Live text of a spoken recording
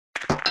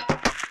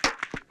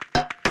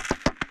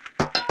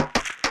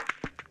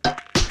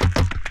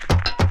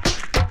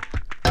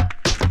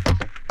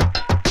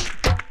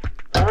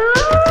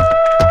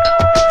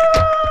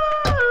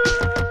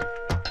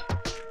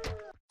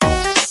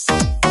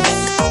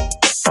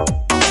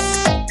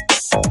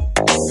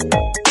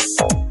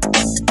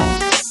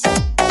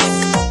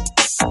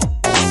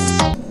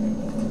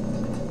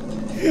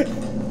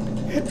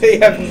they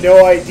have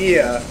no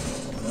idea.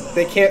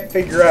 They can't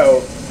figure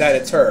out that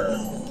it's her.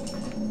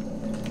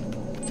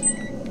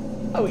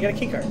 Oh, we got a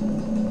keycard.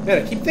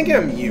 Man, I keep thinking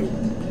I'm you.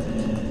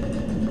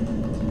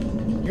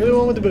 You're the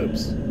one with the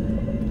boobs.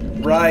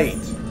 Right.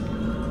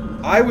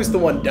 I was the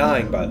one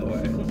dying, by the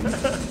way.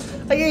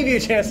 I gave you a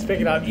chance to pick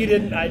it up. You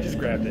didn't. I just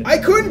grabbed it. I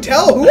couldn't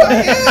tell who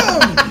I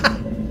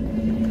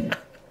am!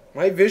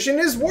 My vision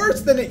is worse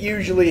than it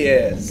usually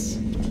is.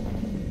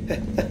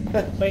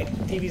 Wait,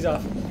 TV's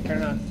off.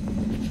 Turn it on.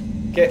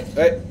 Okay,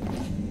 wait.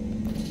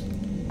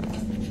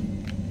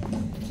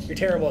 You're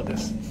terrible at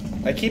this.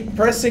 I keep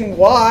pressing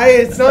Y,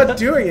 it's not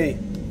doing it.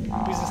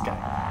 Who's this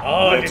guy?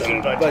 Oh,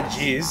 little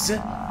budgies.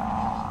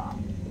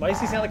 Why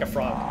does he sound like a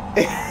frog?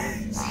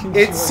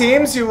 It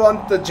seems you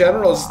want the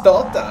general's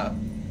daughter.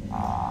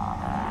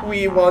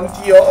 We want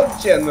your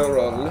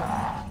general.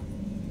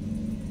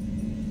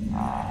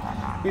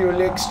 We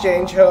will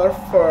exchange her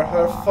for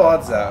her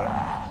father.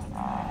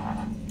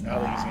 I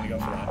think he's gonna go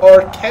for that.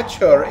 Or catch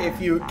her if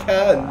you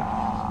can.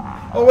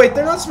 Oh wait,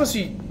 they're not supposed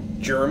to be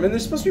German, they're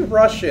supposed to be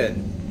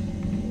Russian.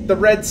 The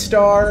red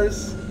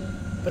stars.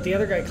 But the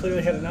other guy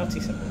clearly had a Nazi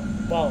symbol.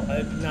 Well,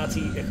 a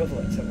Nazi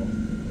equivalent symbol.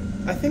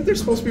 I think they're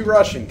supposed to be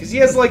Russian, because he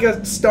has like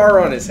a star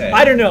on his head.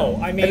 I don't know.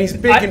 I mean, and he's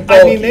big and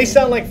bulky. I mean, they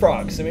sound like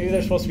frogs, so maybe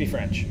they're supposed to be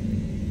French.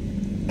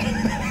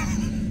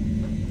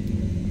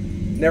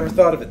 Never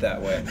thought of it that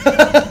way.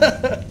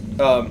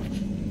 How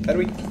do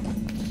we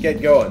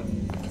get going?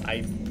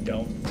 I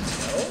don't know.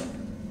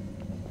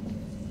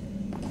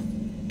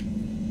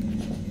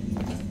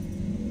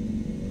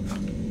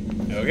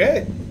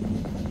 Okay.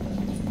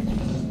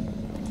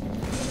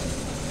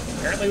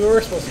 Apparently we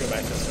were supposed to go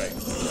back this way.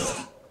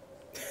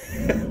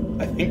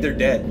 I think they're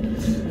dead.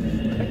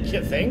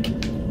 You think?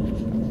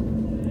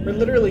 We're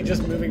literally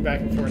just moving back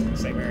and forth in the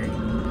same area.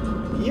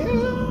 Yeah.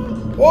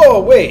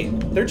 Whoa, wait.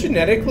 They're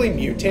genetically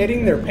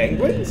mutating their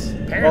penguins?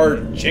 Apparently.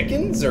 Or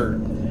chickens? Or...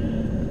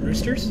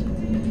 roosters?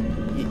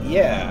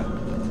 Yeah.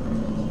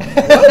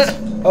 What?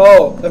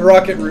 Oh, the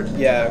rocket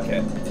yeah,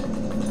 okay.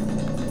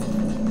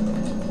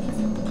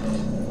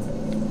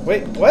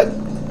 Wait, what?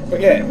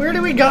 Okay. Where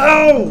do we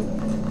go?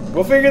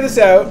 We'll figure this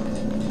out.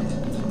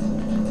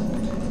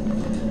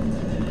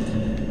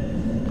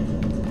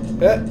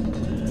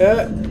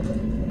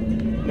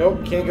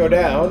 Nope, can't go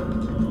down.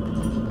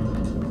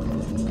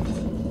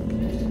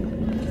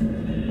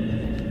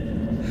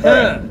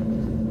 Huh.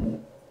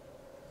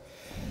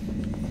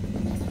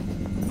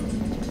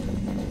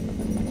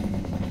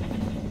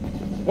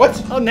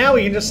 What? Oh, now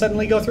we can just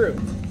suddenly go through.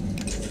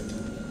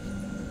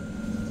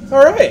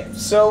 Alright,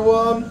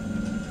 so,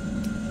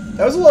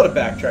 that was a lot of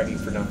backtracking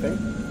for nothing.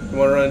 You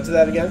want to run into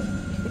that again?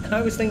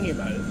 I was thinking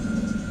about it.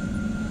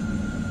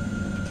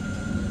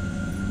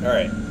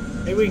 Alright.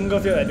 Maybe we can go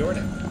through that door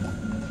now.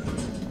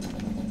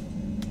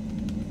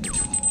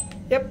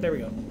 Yep, there we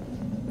go.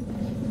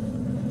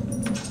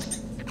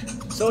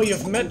 So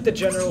you've met the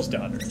general's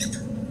daughter.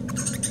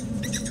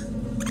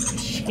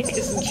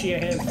 Isn't she a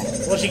handful?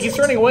 Well, she keeps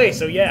running away,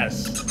 so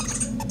yes.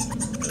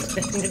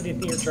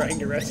 You're trying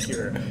to rescue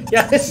her.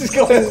 Yeah, this is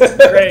going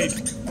great.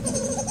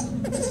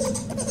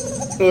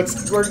 Looks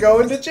like we're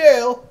going to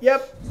jail.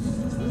 Yep.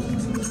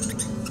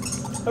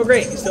 Oh,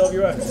 great. You still have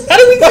your weapon. How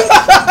do we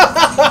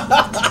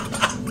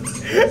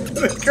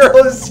The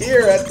girl is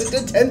here at the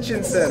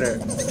detention center.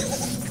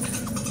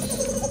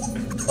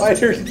 Find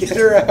her, get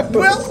her out.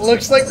 Well,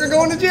 looks like we're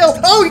going to jail.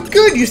 Oh,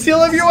 good. You still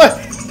have your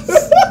weapon.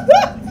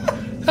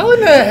 How in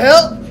the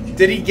hell?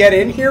 Did he get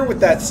in here with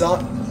that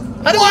song?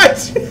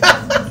 What?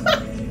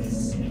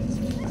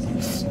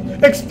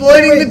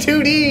 Exploiting the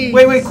 2D.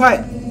 Wait,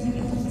 quiet.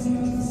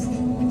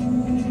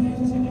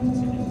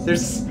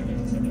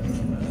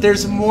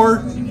 There's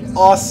more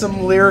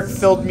awesome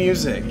lyric-filled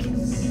music.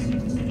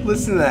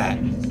 Listen to that.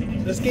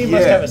 This game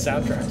must have a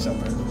soundtrack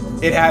somewhere.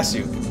 It has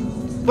to.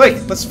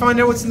 Blake, let's find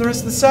out what's in the rest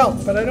of the cell.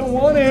 But I don't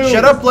want to.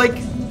 Shut up,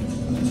 Blake.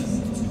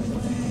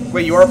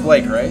 Wait, you are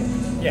Blake, right?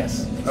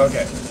 Yes.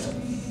 Okay.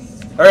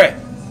 Alright.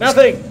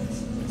 Nothing.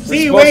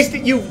 See,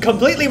 you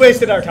completely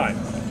wasted our time.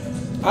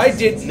 I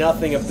did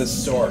nothing of the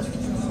sort.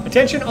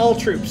 Attention all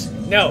troops.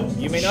 No,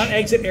 you may not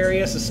exit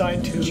areas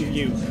assigned to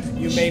you.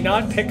 You may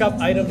not pick up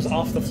items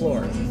off the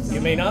floor. You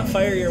may not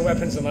fire your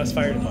weapons unless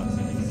fired upon.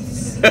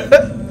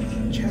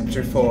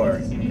 Chapter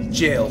 4.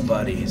 Jail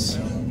Buddies.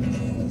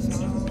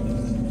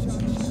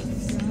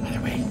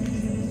 Other way.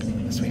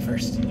 This way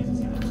first.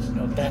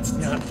 No, that's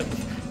not the...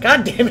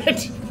 God damn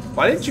it!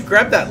 Why didn't you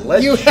grab that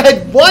ledge? You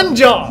had one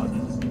job!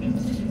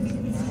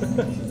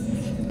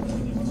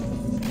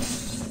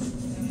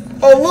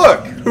 Oh,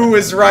 look! Who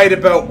was right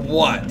about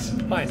what?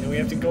 Fine, then we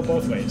have to go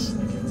both ways.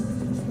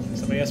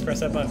 Somebody has to press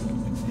that button.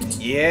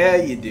 Yeah,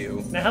 you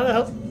do. Now, how the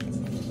hell...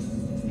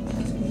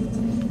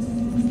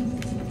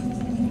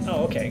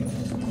 Oh, okay.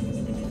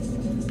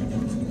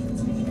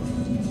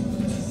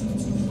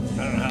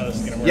 I don't know how this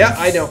is gonna work. Yeah,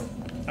 I know.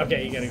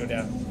 Okay, you gotta go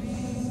down.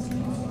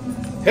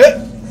 Hit!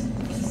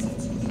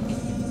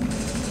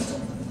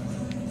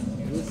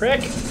 You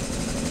prick!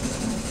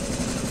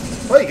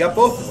 Oh, you got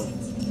both of them.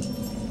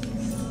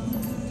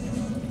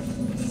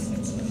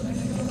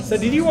 So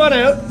did you want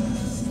out?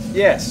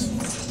 Yes.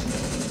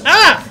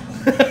 Ah!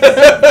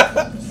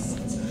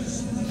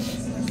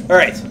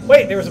 Alright.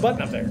 Wait, there was a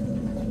button up there.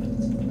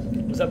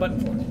 What's that button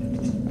for?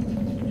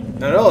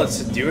 No, let's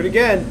do it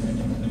again.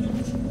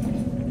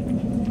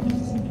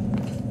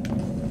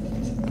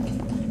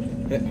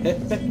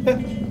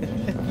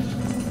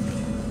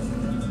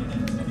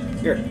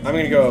 Here, I'm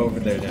gonna go over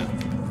there now.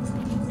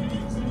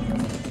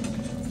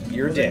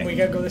 You're Well, dick. then we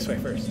gotta go this way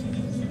first.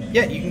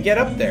 Yeah, you can get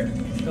up there.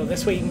 No,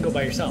 this way you can go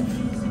by yourself.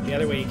 The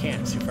other way you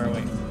can't. It's too far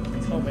away.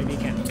 Oh, maybe you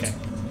can. Okay.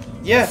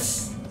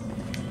 Yes.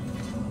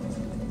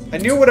 I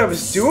knew what I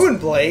was doing,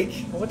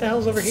 Blake. Well, what the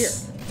hell's over here?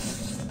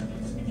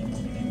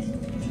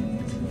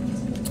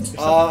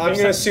 I'm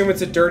gonna assume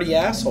it's a dirty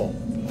asshole.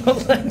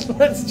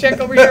 Let's check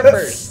over here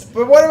first.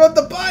 But what about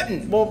the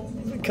button? Well,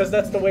 because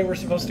that's the way we're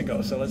supposed to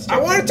go. So let's. I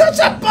want to touch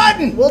that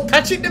button. We'll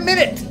touch it in a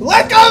minute.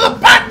 Let go of the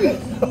button.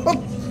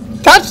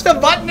 Touch the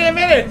button in a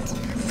minute.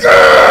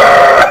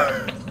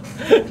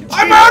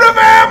 I'm out of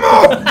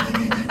ammo.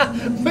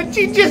 Would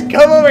you just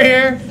come over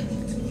here?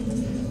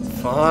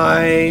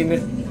 Fine.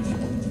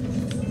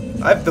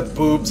 I have the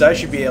boobs. I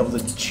should be able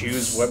to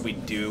choose what we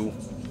do.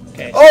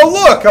 Okay. Oh,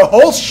 look! A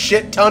whole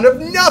shit ton of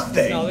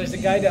nothing! No, there's a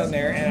guy down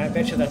there, and I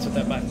bet you that's what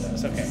that button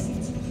does. Okay.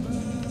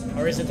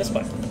 Or is it this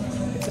button?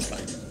 It's this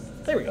button.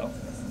 There we go.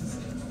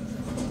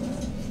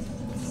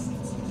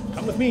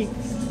 Come with me.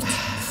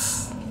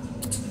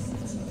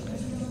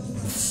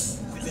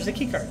 There's a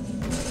key card.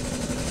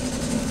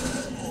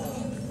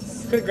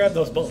 Could have grabbed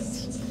those bullets.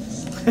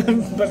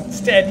 But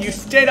instead, you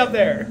stayed up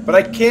there. But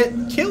I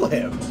can't kill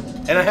him.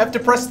 And I have to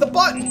press the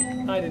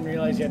button. I didn't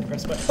realize you had to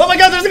press the button. Oh my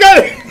god, there's a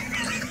gun!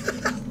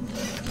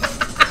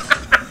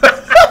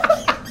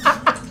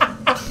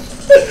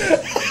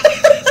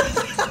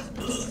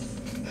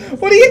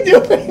 What are you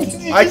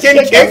doing? I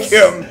can kick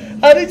him.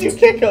 How did you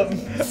kick him?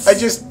 I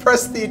just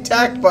pressed the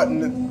attack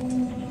button.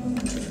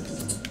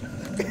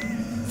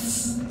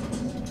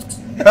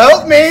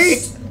 Help me!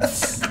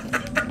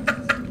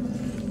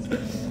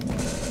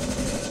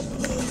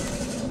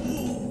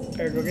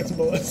 Here, go get some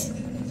bullets.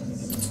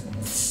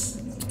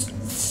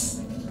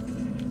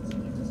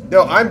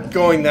 No,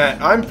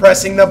 I'm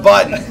pressing the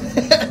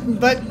button.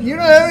 But you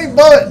don't have any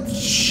bullets.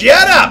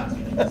 Shut up!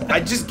 I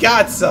just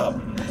got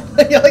some.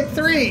 You like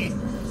 3.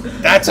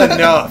 That's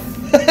enough.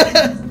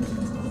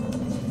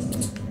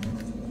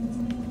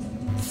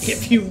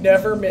 If you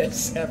never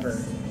miss, ever,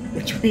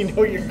 which we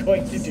know you're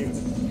going to do.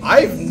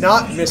 I've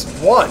not missed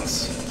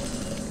once.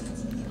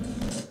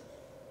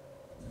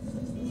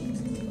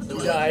 You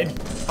died.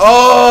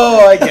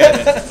 Oh, I get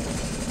it.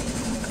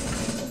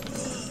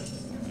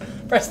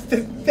 Press the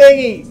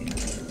thingy.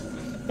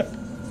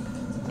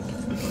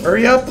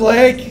 Hurry up,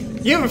 Blake.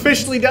 You've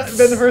officially been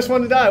the first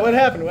one to die. What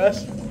happened,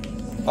 Wes?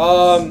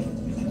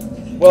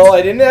 Well,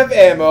 I didn't have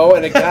ammo,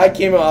 and a guy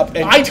came up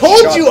and I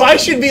told shot you me. I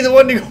should be the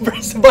one to go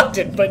press the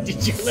button, but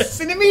did you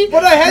listen to me?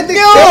 But I had to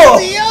No! kill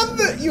the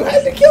other. You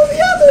had to kill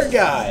the other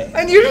guy.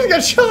 And you just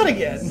got shot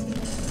again.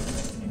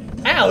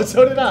 Ow,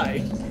 so did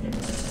I.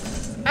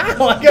 Ow, I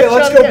got Okay, shot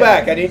let's go again.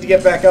 back. I need to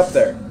get back up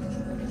there.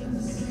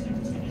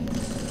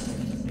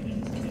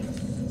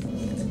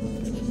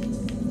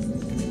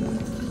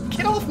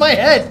 Get off my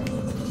head.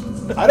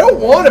 I don't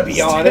want to be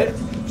on it.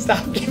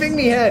 Stop giving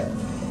me head.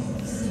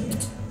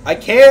 I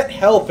can't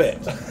help it.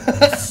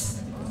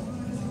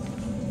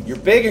 You're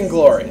big and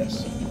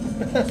glorious.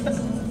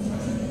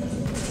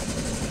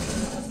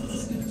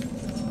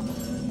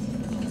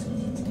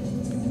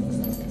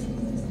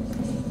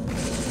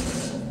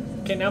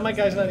 Okay, now my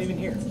guy's not even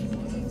here.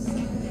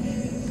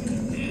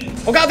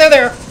 Oh god, they're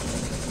there!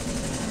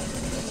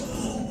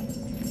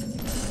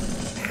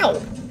 Ow!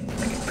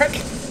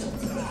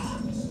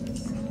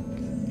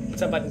 What's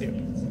that button do?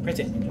 Press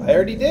it. I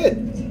already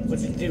did. What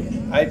did it do?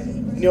 I have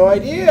no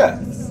idea.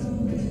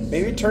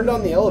 Maybe it turned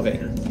on the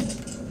elevator.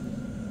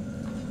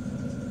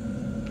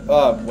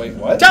 Wait,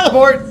 what?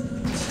 Teleport!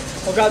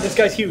 Oh god, this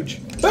guy's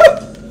huge. Ah!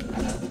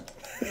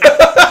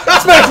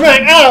 Smack,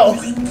 smack, ow!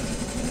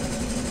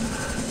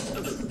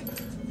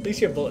 At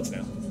least you have bullets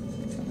now.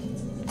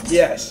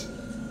 Yes.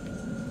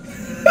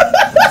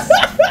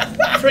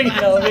 Friggin'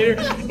 elevator.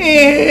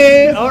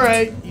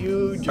 Alright,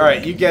 you jerk.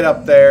 Alright, you get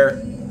up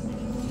there.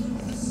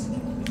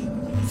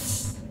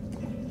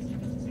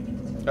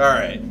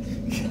 Alright.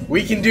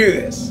 We can do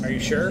this. Are you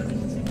sure?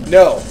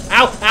 No.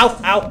 Ow, ow,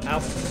 ow, ow.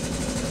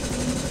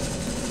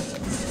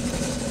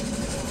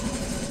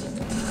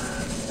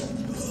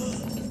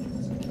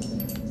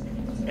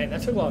 Man,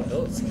 that took a lot of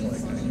bullets to kill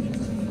that guy.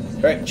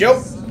 Alright,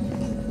 jump.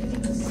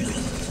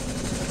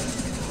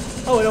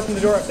 Oh, it opened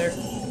the door up there.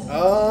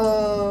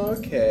 Oh,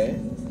 okay.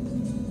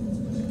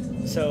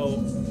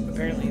 So,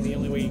 apparently the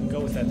only way you can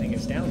go with that thing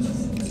is down.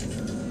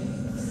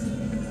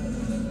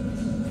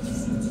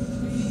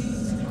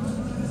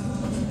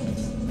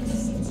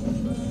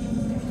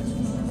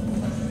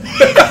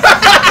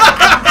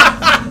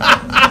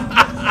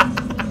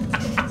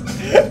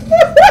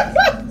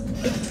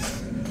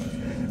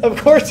 Of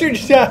course, there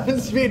just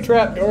happens to be a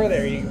trap door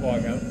there you can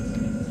walk out.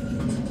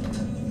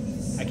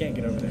 I can't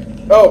get over there.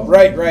 Oh,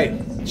 right.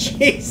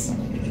 Jeez.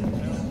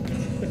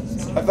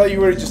 I thought you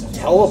would have just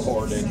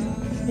teleported.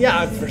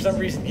 Yeah, for some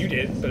reason you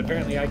did, but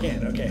apparently I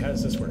can't. Okay, how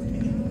does this work?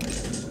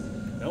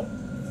 Nope.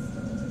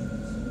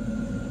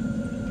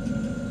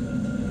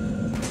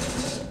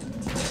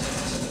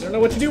 I don't know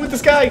what to do with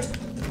this guy.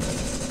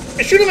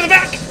 I shoot him in the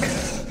back.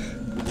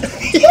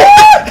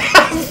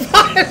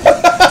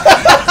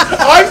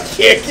 I'm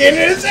kicking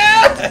his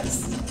ass.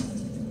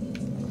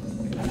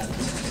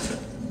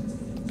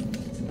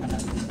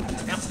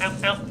 Ow, ow,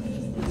 ow.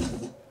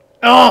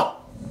 Oh!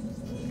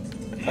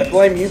 I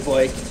blame you,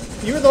 Blake.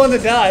 You were the one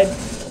that died.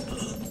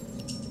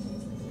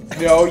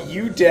 No,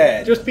 you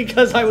dead. Just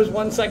because I was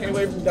 1 second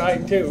away from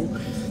dying too.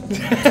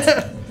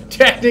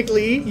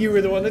 Technically, you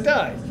were the one that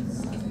died.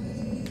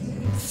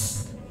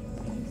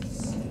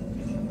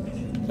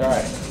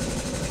 Alright.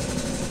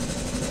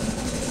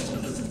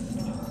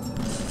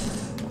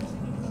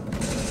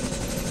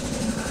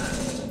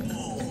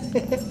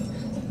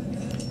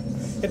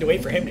 Had to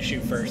wait for him to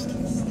shoot first.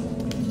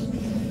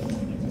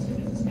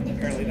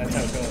 Apparently that's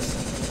how it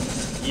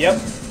goes. Yep.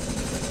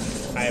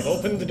 I have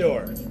opened the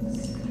door.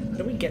 How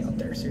do we get up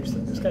there?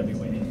 Seriously, there's gotta be a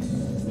way.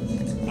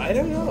 I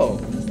don't know.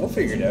 We'll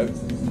figure it out.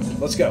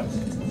 Let's go.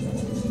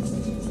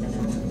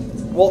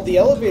 Well, the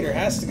elevator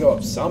has to go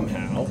up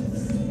somehow.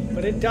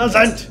 But it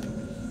doesn't!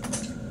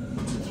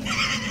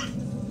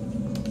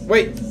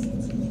 Wait.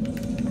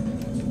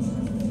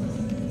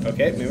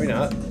 Okay, maybe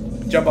not.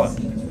 Jump on.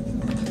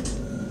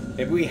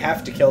 Maybe we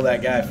have to kill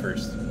that guy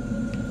first.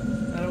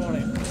 I don't want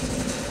to.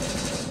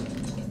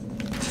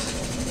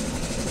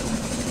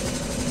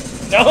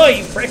 No,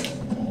 you prick!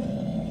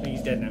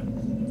 He's dead now.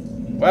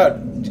 Wow,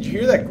 did you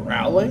hear that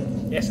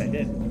growling? Yes, I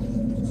did.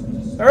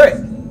 Alright.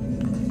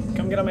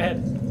 Come get on my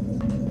head.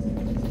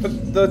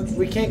 But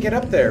we can't get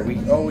up there. We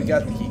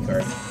got the key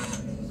card.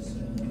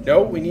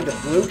 No, we need a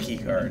blue key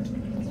card.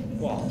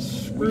 Well,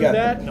 screw We got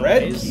that the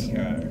red noise. key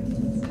card.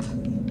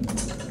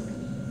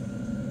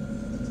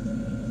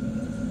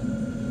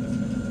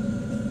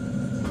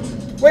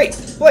 Wait,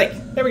 Blake.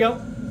 There we go.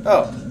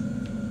 Oh.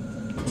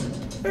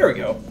 There we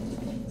go.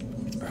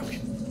 It's broken.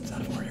 It's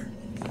out of order.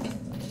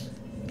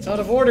 It's out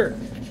of order.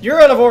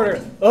 You're out of order.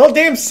 The whole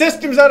damn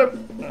system's out of...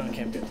 No, I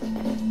can't do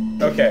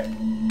it. Okay.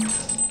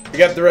 We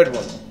got the red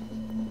one.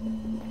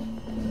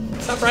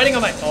 Stop riding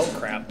on my... Oh,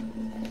 crap.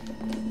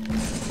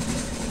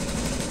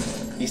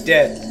 He's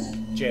dead.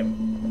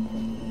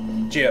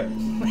 Jim. Jim.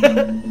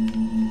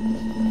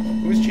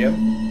 Who's Jim?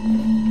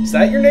 Is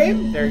that your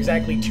name? There are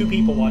exactly 2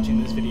 people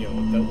watching this video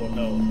that will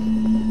know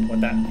what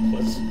that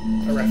was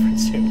a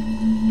reference to.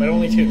 But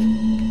only 2.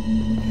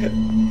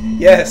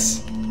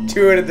 Yes.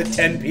 2 out of the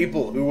 10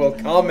 people who will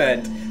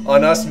comment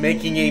on us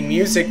making a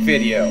music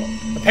video.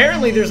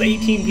 Apparently there's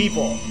 18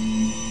 people.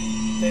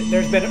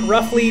 There's been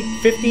roughly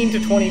 15 to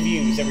 20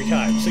 views every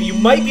time. So you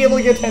might be able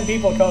to get 10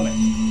 people comment.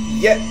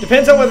 Yeah.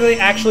 Depends on whether they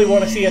actually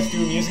want to see us do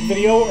a music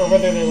video or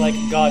whether they're like,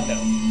 God no.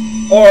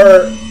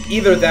 Or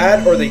either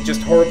that or they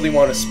just horribly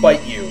want to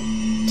spite you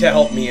to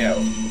help me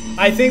out.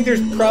 I think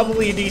there's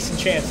probably a decent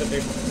chance that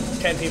there's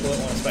 10 people that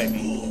want to spite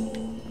me.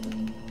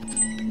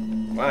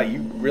 Wow,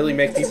 you really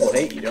make people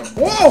hate you, don't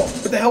you? Whoa!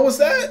 What the hell was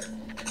that?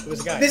 It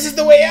was a guy. This is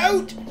the way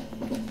out!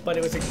 But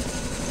it was a...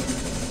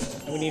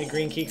 And we need a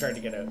green key card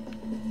to get out.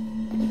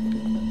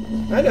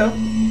 I know.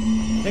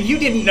 No, you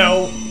didn't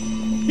know!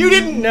 You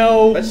didn't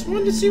know! I just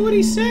wanted to see what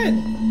he said.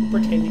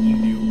 Pretend that you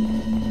do.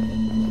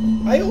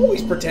 I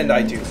always pretend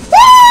I do.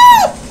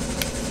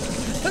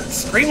 Don't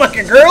scream like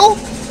a girl!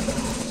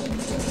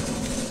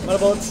 Mudda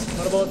bullets,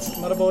 mudda bullets,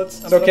 mudda bullets.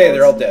 It's okay,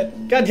 they're all dead.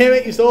 God damn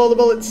it, you stole all the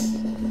bullets.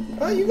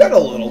 Oh, you got a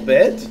little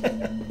bit.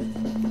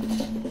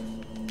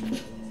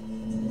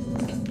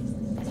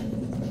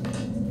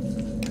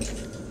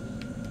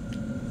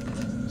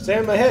 Stay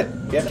on my head.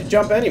 You have to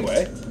jump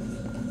anyway.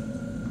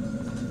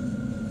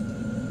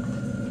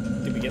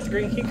 Did we get the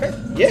green key card?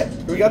 Yeah,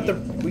 we got the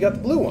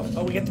blue one.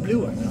 Oh, we got the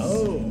blue one.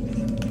 Oh.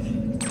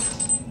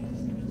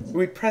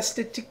 We pressed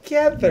it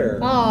together.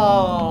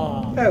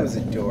 Aww. That was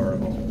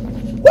adorable.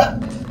 What?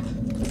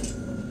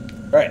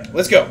 All right,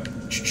 let's go.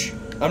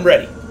 I'm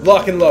ready.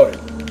 Lock and loaded.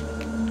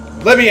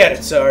 Let me at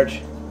it,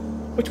 Sarge.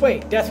 Which way?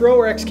 Death row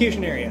or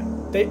execution area?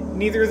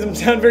 Neither of them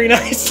sound very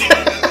nice.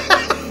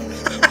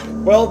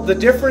 Well, the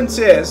difference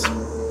is,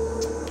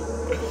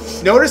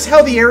 notice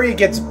how the area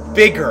gets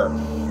bigger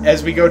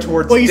as we go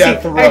towards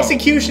death row.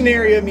 Execution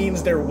area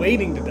means they're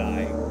waiting to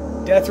die.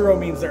 Death row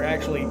means they're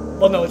actually...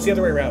 Well, no, it's the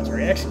other way around.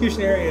 Sorry.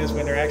 Execution area is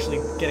when they're actually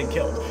getting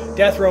killed.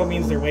 Death row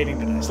means they're waiting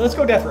to die. So let's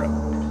go death row.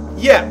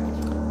 Yeah.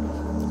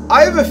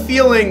 I have a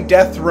feeling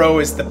death row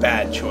is the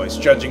bad choice,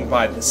 judging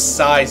by the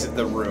size of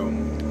the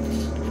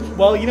room.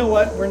 Well, you know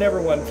what? We're never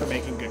one for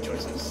making good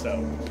choices,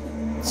 so...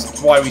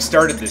 That's why we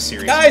started this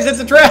series. Guys, it's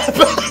a trap!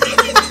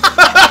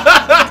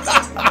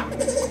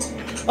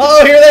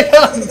 Oh, here they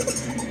come!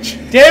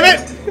 Damn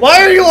it!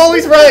 Why are you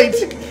always right?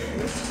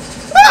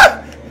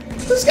 Ah!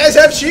 Those guys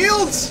have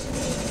shields!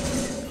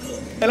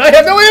 And I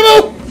have no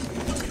ammo!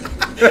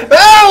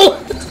 Ow!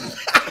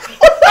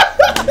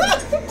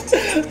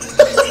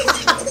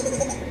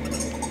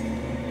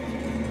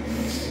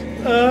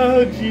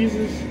 Oh,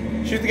 Jesus.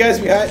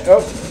 Oh.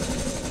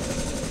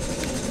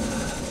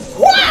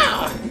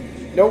 Wow!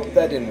 Nope,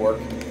 that didn't work.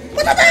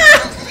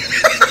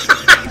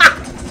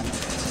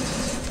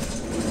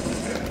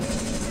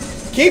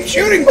 Keep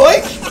shooting,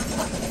 Blake!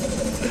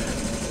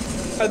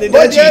 Are they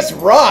dead yet?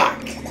 Budgies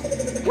rock!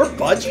 We're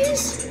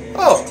budgies?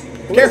 Oh.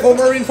 Careful,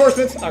 more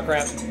reinforcements. Oh,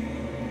 crap.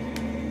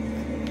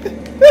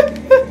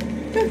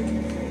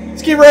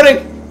 Let's keep running!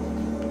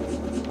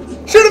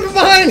 Shoot him from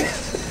behind!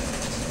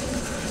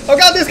 Oh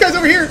god, this guy's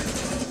over here!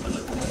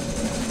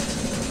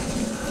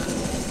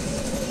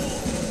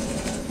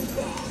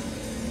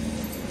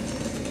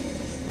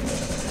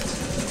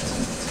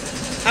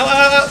 Ow, ow,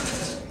 ow, ow!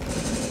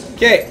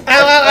 Okay, Ow,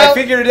 ow, I ow.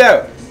 figured it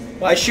out.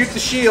 I shoot the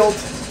shield,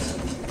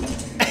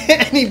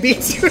 And he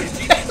beats you to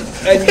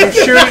death! and you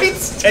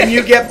shoot, and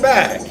you get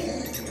back.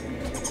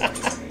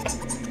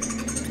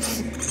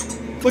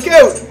 Look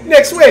out!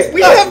 Next wave!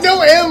 We have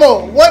no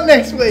ammo! What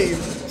next wave?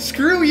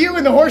 Screw you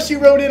and the horse you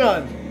rode in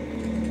on!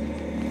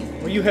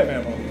 Well, you have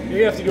ammo.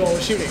 You have to do all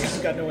the shooting.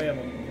 I've got no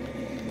ammo.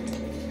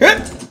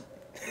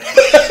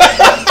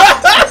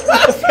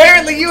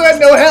 Apparently you had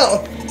no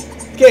health!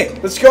 Okay,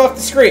 let's go off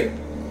the screen.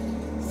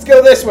 Let's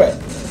go this way.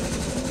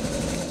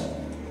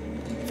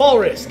 Fall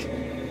risk.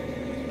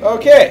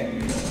 Okay.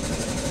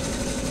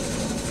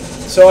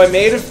 So I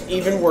made an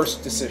even worse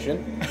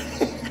decision.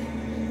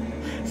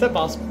 Is that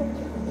possible?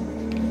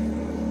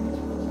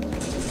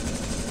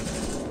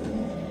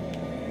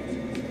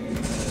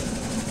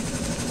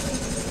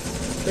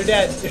 They're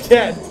dead. They're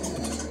dead.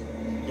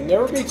 You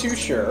never be too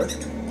sure.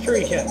 Sure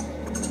you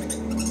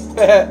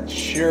can.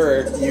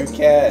 Sure, you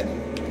can.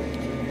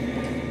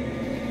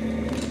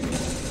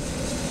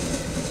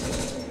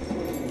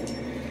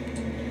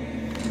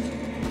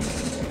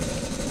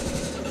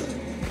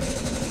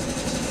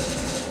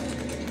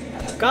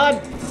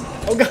 God!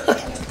 Oh god!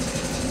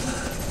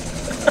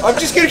 I'm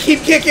just gonna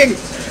keep kicking!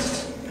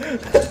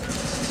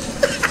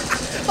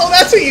 Oh,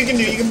 that's what you can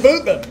do. You can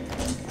boot them.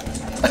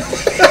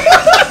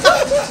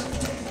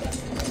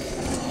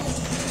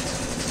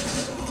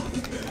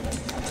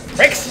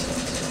 Pricks!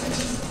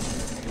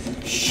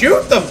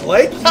 Shoot them,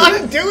 Blake!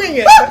 I'm doing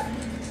it!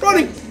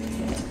 Running!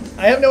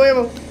 I have no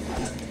ammo.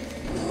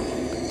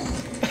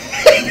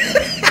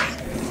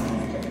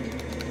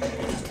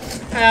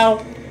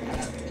 Ow.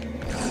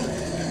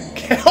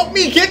 Help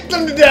me kick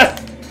them to death!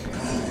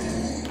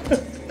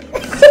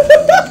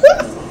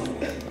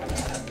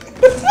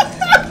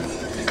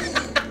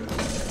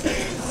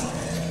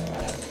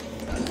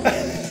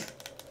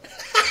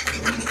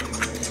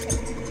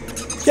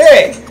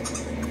 Okay!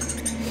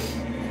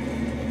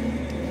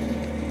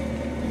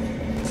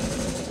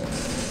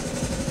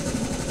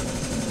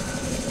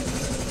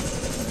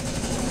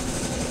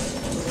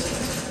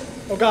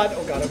 Oh god,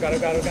 oh god, oh god, oh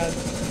god, oh god.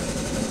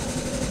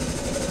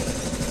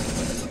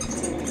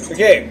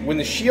 Okay, when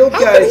the shield How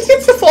many guys...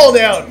 hits to fall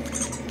down?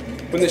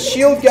 When the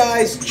shield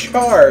guys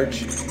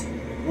charge,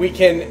 we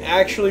can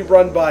actually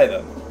run by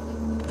them.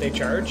 They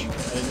charge?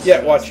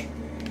 Yeah, watch.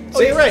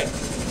 Oh, you're right.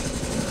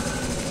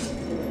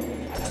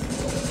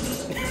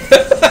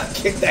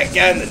 Kick that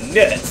guy in the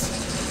nuts.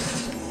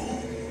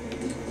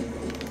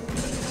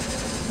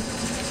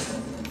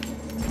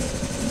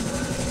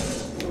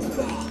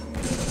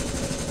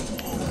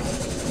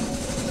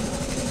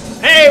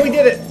 Hey, we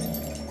did it!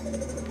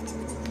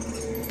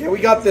 Yeah, we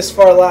got this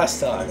far last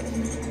time.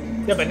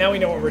 Yeah, but now we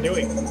know what we're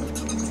doing.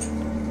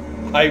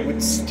 I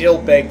would still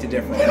beg to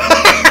differ.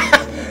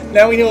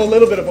 Now we know a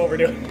little bit of what we're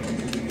doing.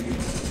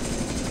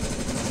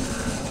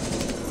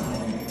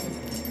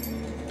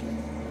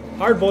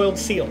 Hard-boiled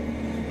seal.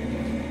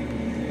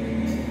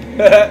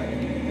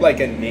 Like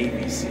a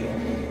Navy SEAL.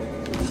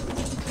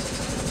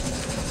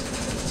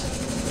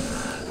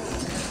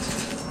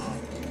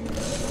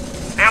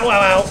 Ow,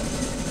 ow, ow.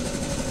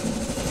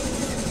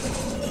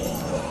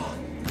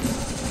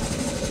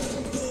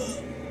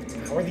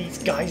 How are these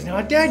guys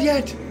not dead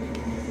yet?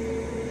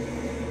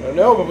 I don't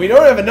know, but we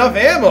don't have enough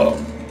ammo.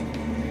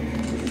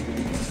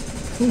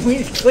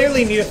 We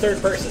clearly need a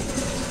third person.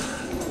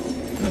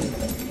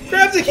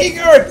 Grab the key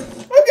guard!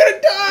 I'm gonna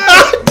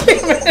die!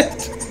 Damn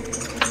it!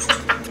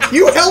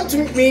 You helped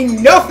me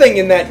nothing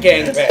in that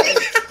gangbang.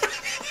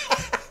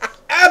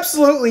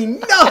 Absolutely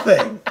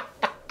nothing.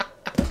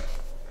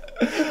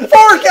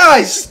 4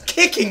 guys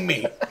kicking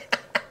me.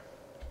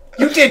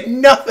 You did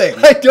nothing.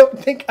 I don't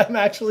think I'm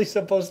actually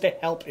supposed to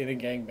help in a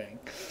gangbang.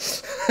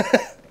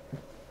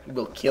 I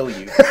will kill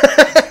you.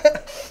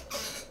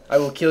 I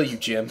will kill you,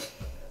 Jim.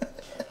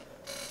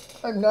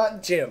 I'm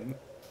not Jim.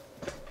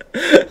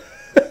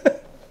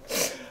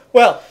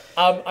 Well,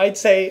 I'd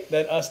say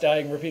that us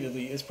dying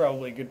repeatedly is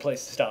probably a good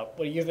place to stop.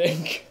 What do you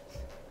think?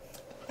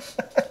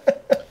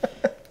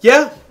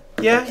 Yeah,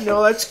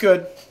 no, that's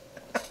good.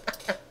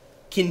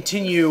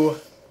 Continue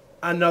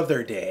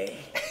another day.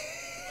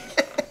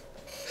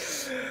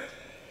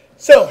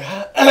 So,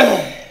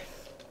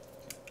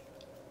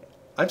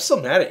 I'm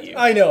still mad at you.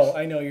 I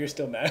know, you're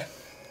still mad.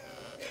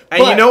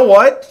 And you know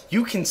what?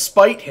 You can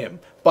spite him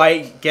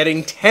by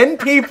getting 10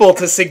 people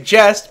to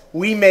suggest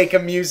we make a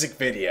music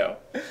video.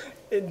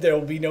 There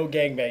will be no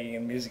gangbanging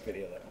in the music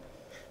video, though.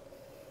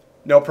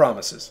 No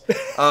promises.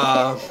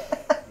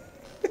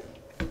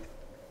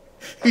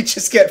 We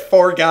just get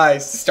 4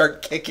 guys to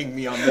start kicking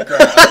me on the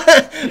ground.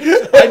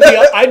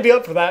 I'd be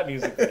up for that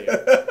music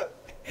video.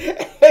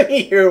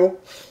 Anywho,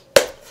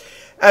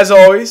 as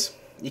always,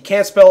 you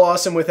can't spell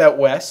awesome without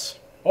Wes.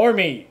 Or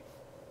me.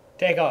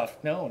 Take off.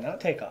 No,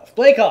 not take off.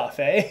 Blake off,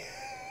 eh?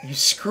 You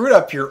screwed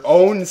up your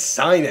own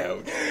sign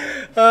out.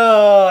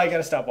 Oh, I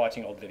gotta stop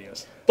watching old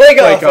videos.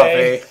 Blake off,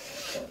 eh?